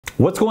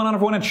What's going on,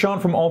 everyone? It's Sean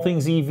from All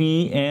Things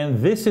EV,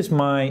 and this is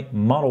my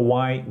Model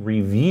Y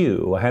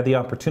review. I had the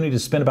opportunity to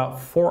spend about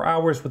 4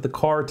 hours with the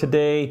car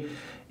today,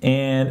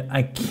 and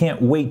I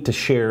can't wait to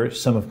share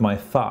some of my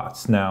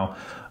thoughts. Now,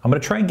 I'm going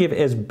to try and give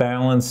as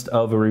balanced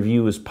of a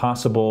review as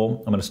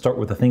possible. I'm going to start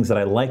with the things that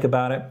I like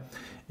about it,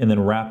 and then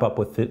wrap up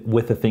with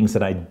the things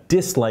that I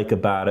dislike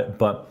about it.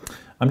 But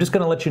I'm just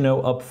going to let you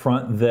know up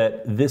front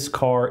that this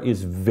car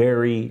is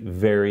very,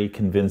 very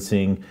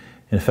convincing.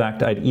 In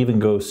fact, I'd even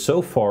go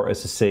so far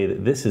as to say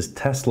that this is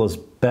Tesla's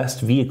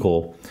best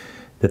vehicle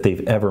that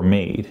they've ever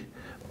made.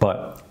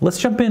 But let's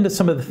jump into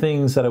some of the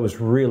things that I was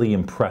really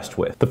impressed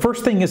with. The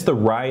first thing is the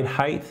ride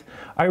height.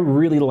 I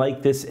really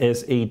like this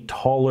as a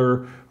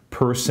taller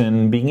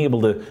person. Being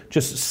able to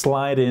just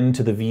slide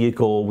into the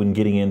vehicle when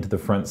getting into the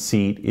front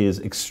seat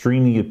is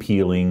extremely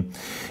appealing.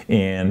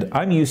 And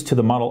I'm used to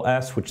the Model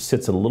S, which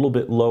sits a little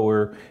bit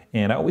lower,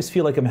 and I always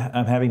feel like I'm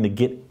having to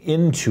get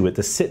into it,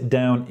 to sit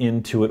down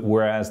into it,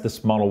 whereas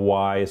this Model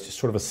Y is just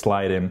sort of a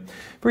slide in.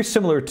 Very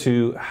similar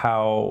to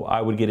how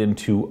I would get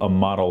into a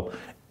Model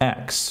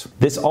X.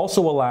 This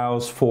also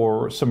allows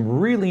for some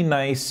really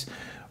nice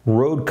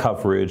road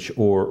coverage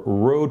or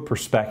road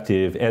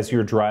perspective as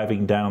you're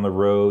driving down the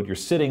road. You're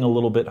sitting a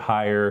little bit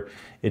higher.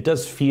 It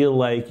does feel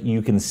like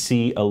you can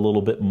see a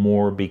little bit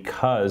more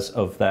because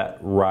of that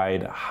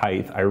ride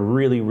height. I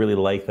really, really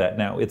like that.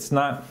 Now, it's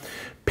not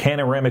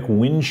panoramic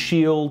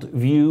windshield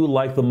view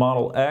like the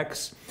Model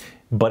X,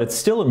 but it's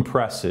still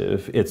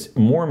impressive. It's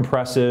more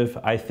impressive,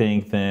 I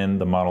think, than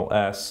the Model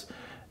S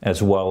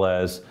as well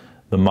as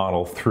the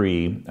Model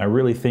 3. I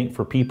really think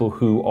for people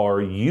who are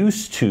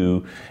used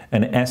to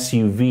an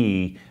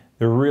SUV,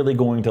 they're really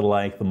going to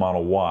like the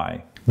Model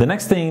Y. The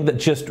next thing that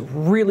just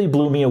really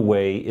blew me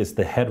away is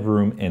the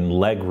headroom and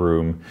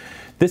legroom.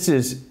 This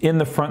is in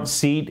the front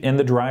seat, in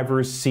the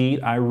driver's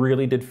seat. I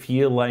really did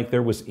feel like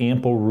there was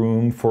ample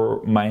room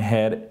for my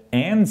head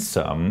and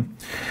some.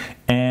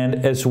 And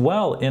as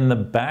well in the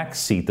back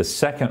seat, the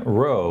second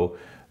row,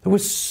 there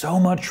was so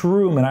much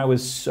room, and I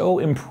was so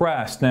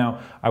impressed. Now,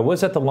 I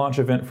was at the launch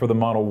event for the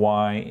Model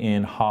Y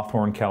in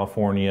Hawthorne,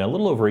 California, a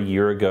little over a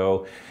year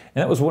ago,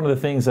 and that was one of the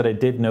things that I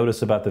did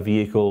notice about the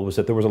vehicle, was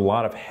that there was a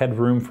lot of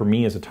headroom for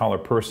me as a taller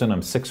person. I'm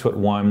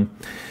 6'1".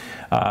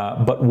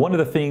 But one of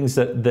the things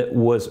that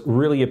was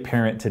really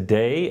apparent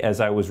today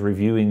as I was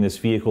reviewing this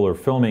vehicle or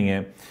filming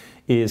it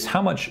is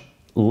how much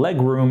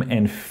leg room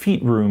and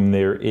feet room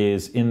there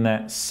is in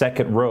that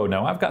second row.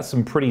 Now, I've got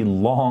some pretty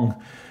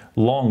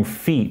long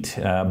feet,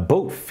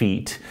 boat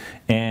feet,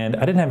 and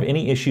I didn't have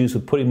any issues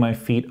with putting my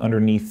feet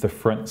underneath the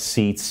front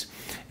seats,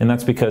 and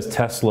that's because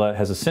Tesla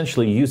has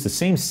essentially used the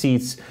same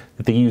seats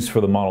that they use for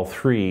the Model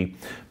 3,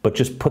 but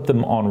just put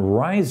them on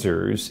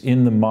risers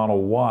in the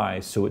Model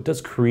Y, so it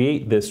does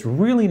create this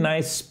really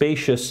nice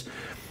spacious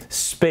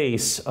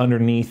space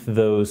underneath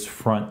those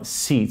front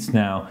seats.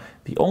 Now,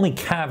 the only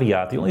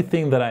caveat, the only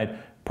thing that I'd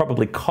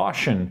probably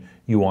caution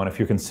you on if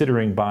you're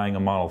considering buying a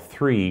Model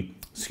 3,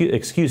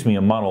 excuse me,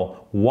 a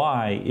Model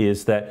Y,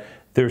 is that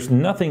there's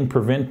nothing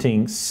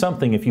preventing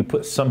something, if you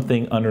put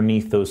something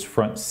underneath those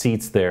front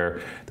seats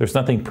there, there's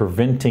nothing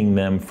preventing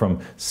them from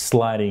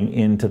sliding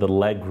into the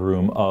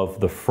legroom of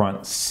the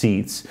front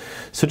seats.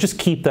 So just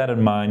keep that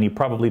in mind. You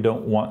probably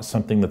don't want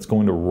something that's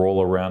going to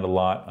roll around a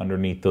lot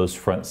underneath those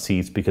front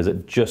seats, because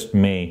it just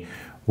may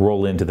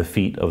roll into the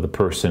feet of the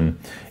person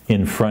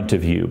in front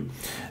of you.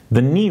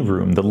 The knee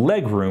room, the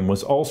leg room,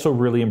 was also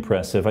really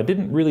impressive. I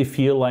didn't really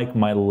feel like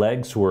my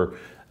legs were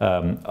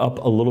up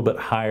a little bit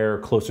higher,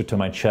 closer to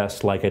my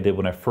chest, like I did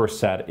when I first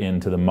sat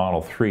into the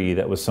Model 3.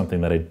 That was something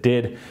that I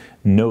did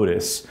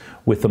notice.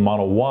 With the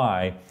Model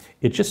Y,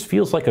 it just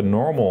feels like a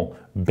normal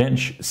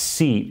bench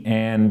seat,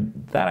 and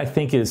that, I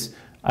think, is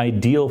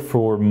ideal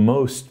for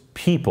most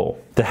people.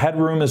 The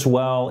headroom as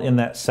well in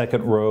that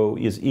second row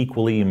is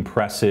equally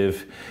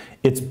impressive.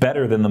 It's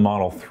better than the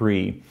Model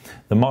 3.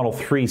 The Model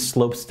 3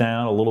 slopes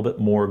down a little bit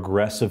more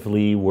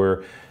aggressively,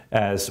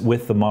 whereas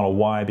with the Model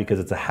Y,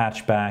 because it's a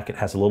hatchback, it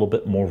has a little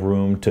bit more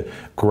room to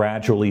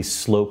gradually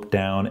slope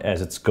down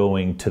as it's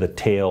going to the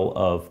tail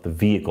of the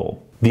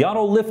vehicle. The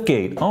auto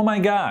liftgate, oh my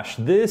gosh,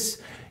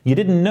 you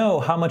didn't know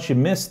how much you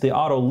missed the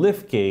auto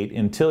liftgate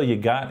until you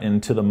got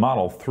into the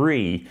Model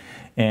 3.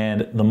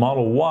 And the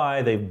Model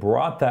Y, they've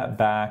brought that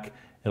back.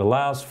 It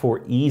allows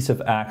for ease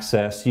of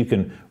access. You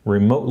can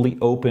remotely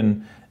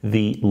open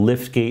the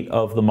liftgate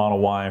of the Model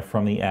Y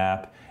from the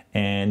app,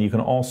 and you can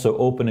also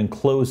open and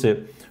close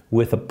it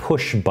with a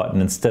push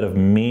button instead of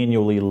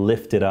manually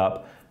lift it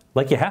up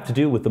like you have to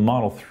do with the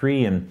Model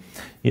 3. And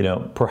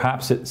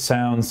perhaps it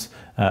sounds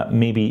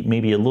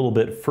maybe a little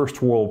bit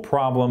first world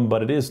problem,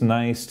 but it is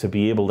nice to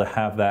be able to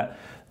have that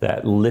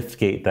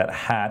liftgate, that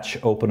hatch,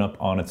 open up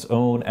on its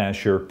own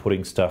as you're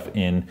putting stuff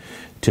in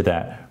to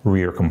that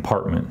rear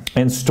compartment.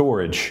 And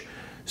storage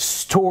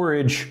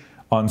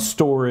on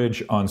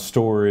storage on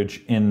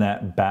storage in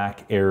that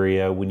back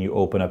area when you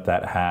open up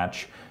that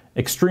hatch.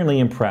 Extremely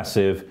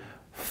impressive.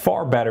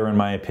 Far better, in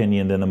my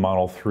opinion, than the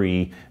Model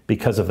 3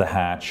 because of the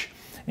hatch.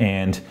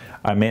 And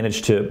I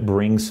managed to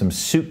bring some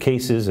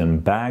suitcases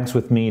and bags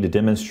with me to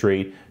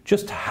demonstrate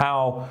just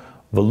how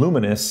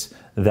voluminous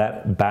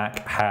that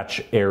back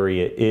hatch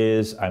area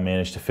is. I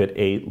managed to fit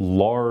a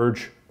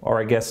large, or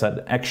I guess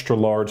an extra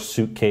large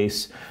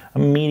suitcase, a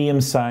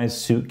medium-sized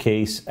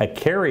suitcase, a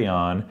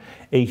carry-on,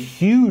 a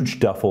huge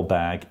duffel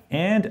bag,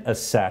 and a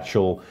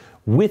satchel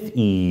with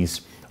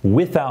ease,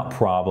 without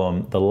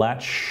problem. The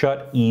latch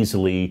shut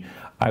easily.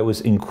 I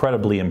was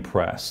incredibly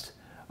impressed.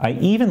 I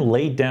even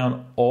laid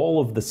down all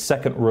of the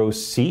second row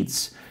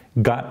seats,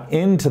 got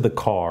into the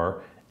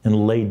car,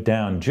 and laid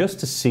down just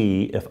to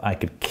see if I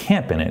could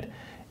camp in it.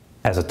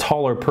 As a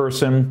taller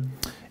person,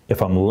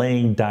 if I'm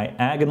laying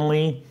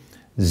diagonally,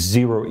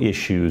 zero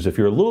issues. If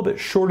you're a little bit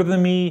shorter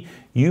than me,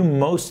 you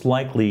most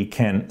likely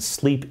can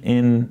sleep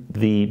in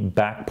the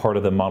back part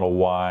of the Model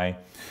Y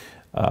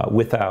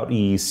without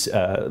ease,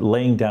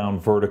 laying down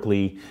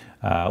vertically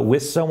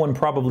with someone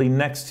probably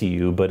next to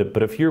you. But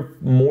if you're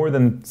more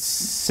than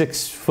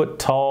 6 foot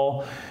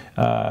tall,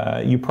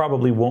 you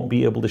probably won't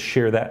be able to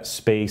share that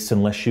space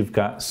unless you've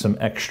got some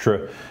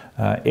extra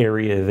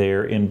area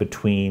there in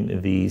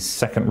between the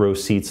second row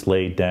seats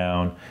laid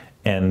down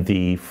and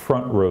the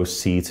front row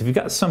seats. If you've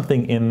got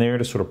something in there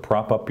to sort of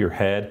prop up your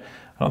head,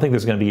 I don't think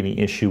there's going to be any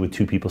issue with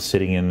 2 people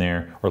sitting in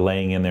there, or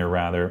laying in there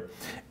rather.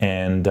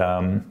 And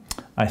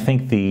I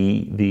think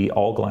the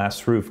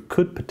all-glass roof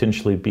could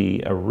potentially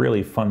be a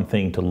really fun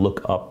thing to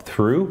look up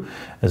through,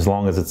 as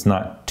long as it's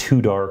not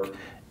too dark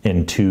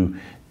and too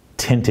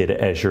tinted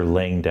as you're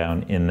laying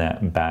down in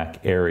that back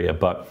area.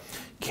 But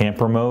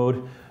camper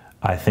mode,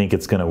 I think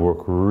it's going to work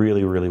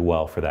really, really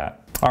well for that.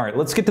 All right,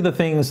 let's get to the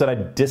things that I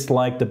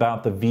disliked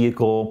about the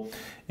vehicle.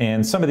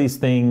 And some of these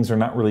things are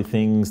not really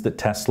things that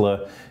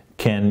Tesla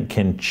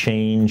can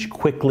change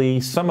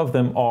quickly. Some of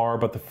them are,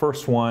 but the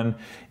first one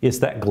is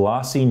that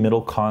glossy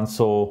middle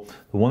console,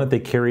 the one that they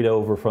carried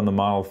over from the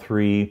Model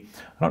 3.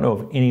 I don't know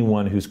of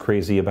anyone who's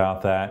crazy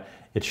about that.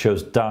 It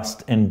shows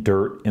dust and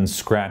dirt and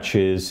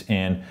scratches,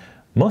 and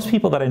most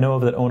people that I know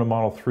of that own a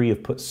Model 3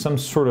 have put some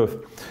sort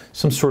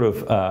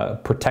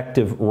of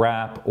protective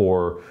wrap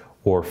or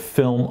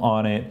film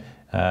on it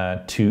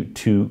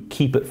to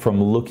keep it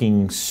from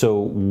looking so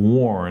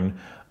worn.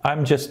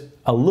 I'm just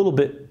a little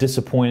bit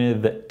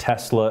disappointed that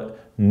Tesla,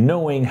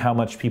 knowing how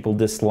much people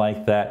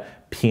dislike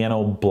that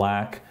piano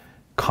black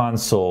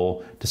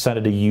console,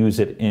 decided to use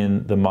it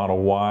in the Model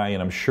Y,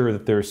 and I'm sure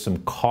that there's some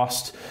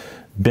cost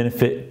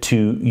benefit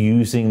to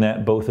using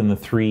that both in the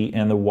 3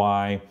 and the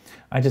Y.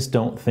 I just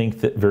don't think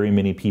that very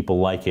many people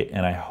like it,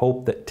 and I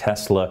hope that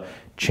Tesla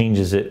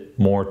changes it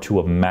more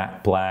to a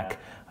matte black.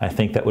 I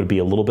think that would be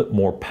a little bit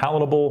more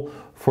palatable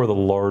for the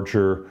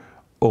larger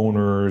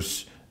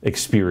owner's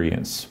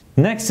experience.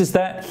 Next is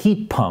that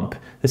heat pump.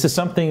 This is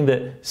something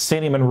that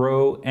Sandy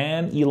Munro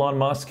and Elon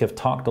Musk have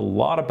talked a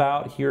lot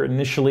about here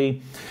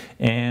initially,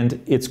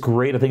 and it's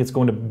great. I think it's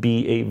going to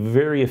be a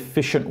very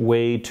efficient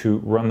way to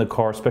run the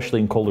car, especially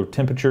in colder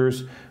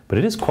temperatures, but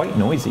it is quite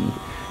noisy.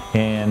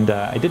 And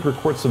I did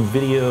record some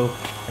video.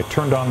 I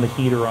turned on the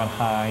heater on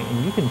high,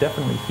 and you can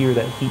definitely hear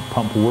that heat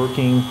pump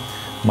working.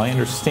 My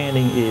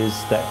understanding is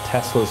that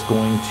Tesla is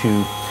going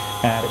to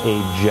add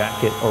a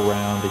jacket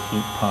around the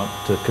heat pump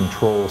to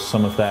control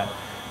some of that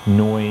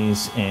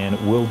noise, and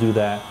we'll do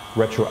that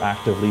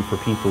retroactively for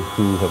people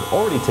who have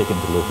already taken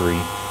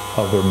delivery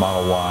of their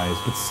Model Ys.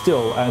 But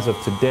still, as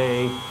of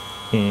today,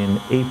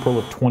 in April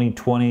of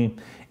 2020,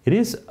 it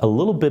is a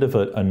little bit of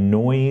a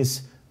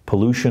noise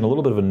pollution, a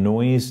little bit of a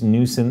noise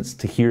nuisance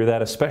to hear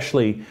that,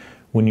 especially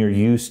when you're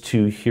used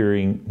to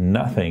hearing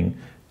nothing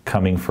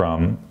coming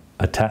from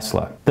a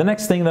Tesla. The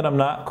next thing that I'm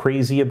not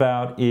crazy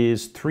about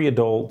is 3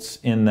 adults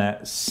in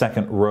that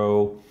second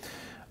row.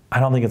 I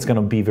don't think it's going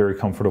to be very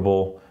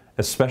comfortable,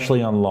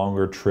 especially on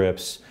longer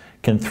trips.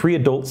 Can 3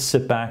 adults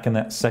sit back in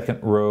that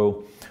second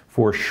row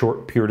for a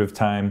short period of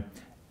time?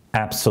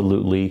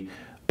 Absolutely.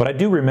 But I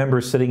do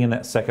remember sitting in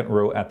that second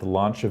row at the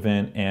launch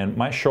event, and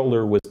my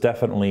shoulder was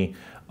definitely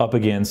up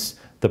against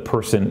the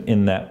person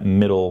in that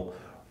middle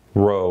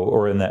row,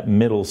 or in that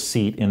middle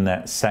seat in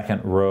that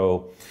second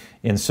row.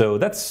 And so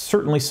that's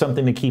certainly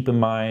something to keep in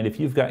mind. If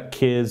you've got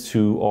kids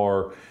who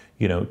are,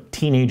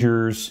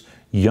 teenagers,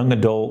 young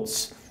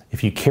adults,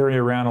 if you carry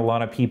around a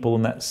lot of people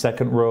in that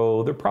second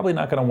row, they're probably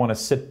not going to want to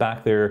sit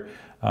back there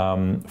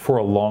for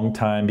a long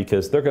time,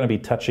 because they're going to be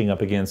touching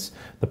up against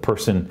the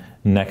person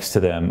next to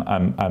them.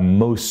 I'm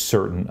most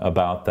certain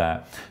about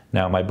that.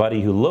 Now, my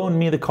buddy who loaned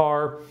me the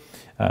car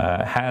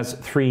has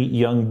 3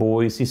 young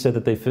boys. He said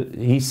that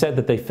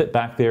they fit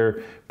back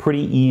there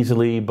pretty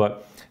easily,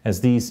 but as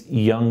these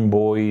young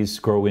boys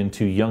grow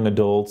into young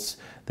adults,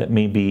 that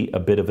may be a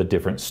bit of a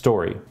different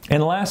story.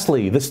 And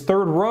lastly, this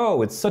third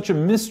row, it's such a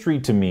mystery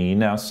to me.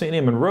 Now,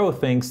 Sandy Munro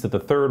thinks that the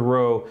third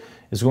row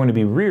is going to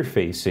be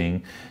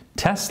rear-facing.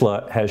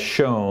 Tesla has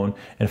shown,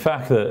 in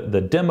fact,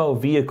 the demo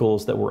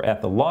vehicles that were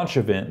at the launch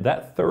event,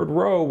 that third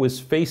row was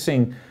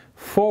facing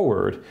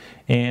forward.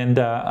 And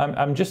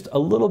I'm just a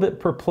little bit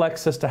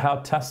perplexed as to how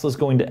Tesla's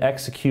going to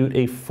execute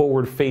a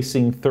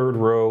forward-facing third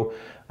row.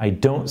 I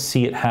don't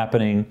see it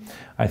happening.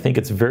 I think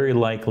it's very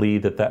likely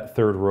that that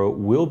third row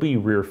will be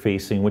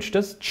rear-facing, which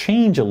does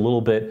change a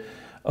little bit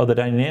of the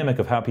dynamic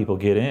of how people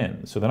get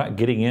in. So they're not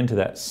getting into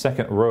that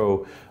second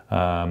row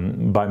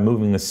by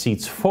moving the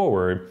seats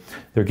forward.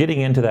 They're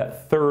getting into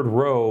that third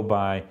row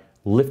by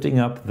lifting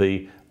up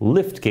the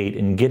lift gate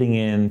and getting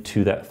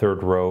into that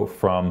third row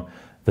from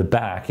the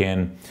back.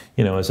 And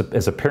you know,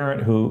 as a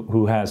parent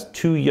who has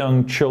 2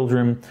 young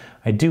children,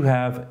 I do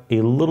have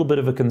a little bit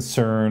of a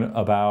concern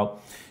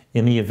about,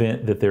 in the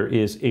event that there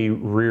is a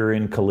rear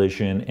end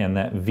collision and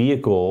that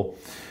vehicle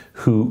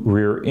who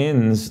rear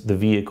ends the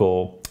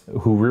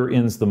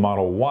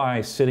Model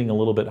Y sitting a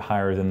little bit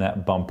higher than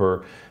that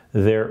bumper,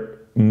 there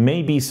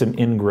may be some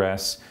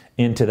ingress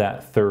into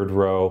that third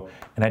row.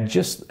 And I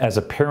just, as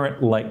a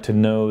parent, like to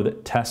know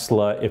that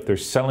Tesla, if they're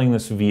selling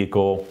this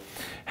vehicle,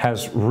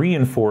 has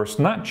reinforced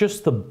not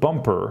just the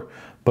bumper,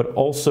 but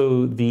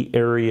also the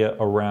area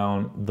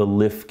around the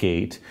lift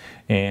gate.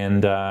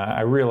 And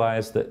I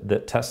realized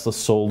that Tesla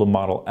sold a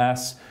Model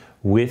S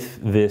with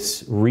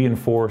this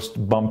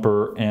reinforced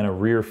bumper and a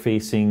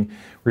rear-facing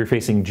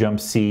jump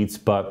seats.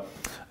 But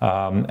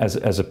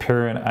as a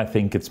parent, I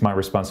think it's my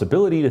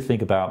responsibility to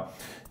think about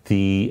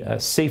the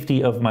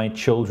safety of my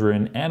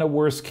children and a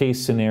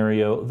worst-case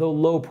scenario, though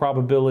low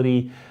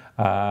probability.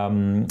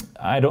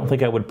 I don't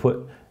think I would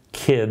put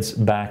kids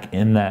back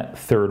in that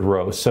third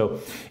row. So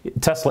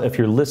Tesla, if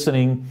you're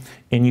listening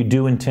and you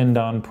do intend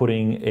on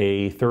putting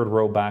a third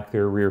row back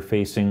there rear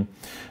facing,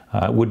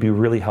 it would be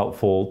really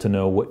helpful to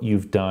know what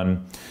you've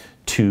done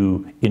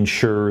to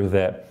ensure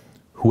that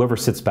whoever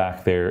sits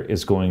back there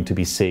is going to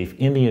be safe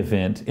in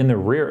the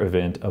rare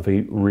event of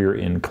a rear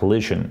end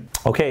collision.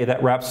 Okay,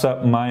 that wraps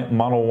up my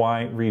Model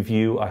Y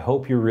review. I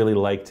hope you really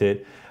liked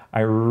it.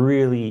 I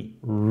really,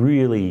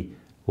 really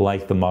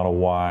like the Model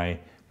Y.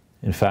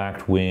 In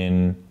fact,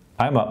 when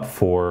I'm up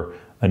for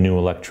a new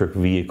electric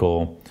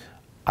vehicle,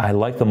 I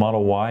like the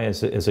Model Y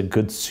as a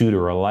good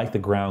suitor. I like the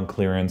ground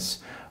clearance.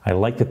 I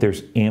like that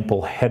there's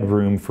ample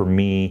headroom for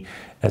me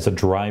as a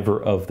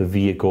driver of the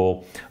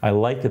vehicle. I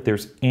like that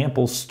there's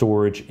ample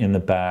storage in the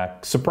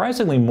back,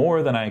 surprisingly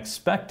more than I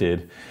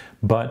expected.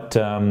 But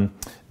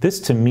this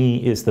to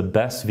me is the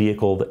best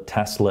vehicle that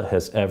Tesla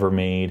has ever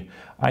made.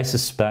 I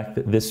suspect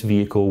that this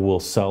vehicle will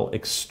sell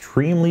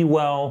extremely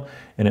well,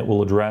 and it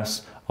will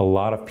address a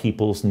lot of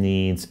people's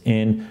needs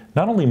in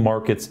not only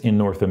markets in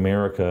North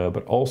America,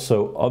 but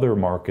also other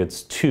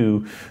markets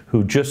too,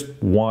 who just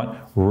want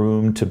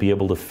room to be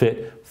able to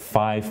fit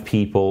 5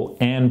 people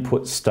and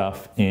put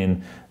stuff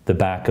in the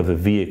back of the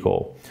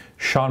vehicle.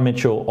 Sean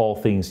Mitchell, All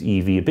Things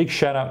EV. A big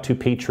shout out to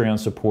Patreon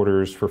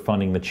supporters for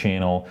funding the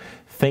channel.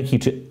 Thank you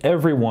to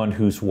everyone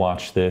who's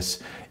watched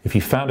this. If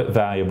you found it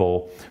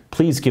valuable,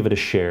 please give it a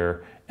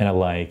share and a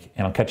like,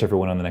 and I'll catch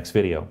everyone on the next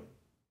video.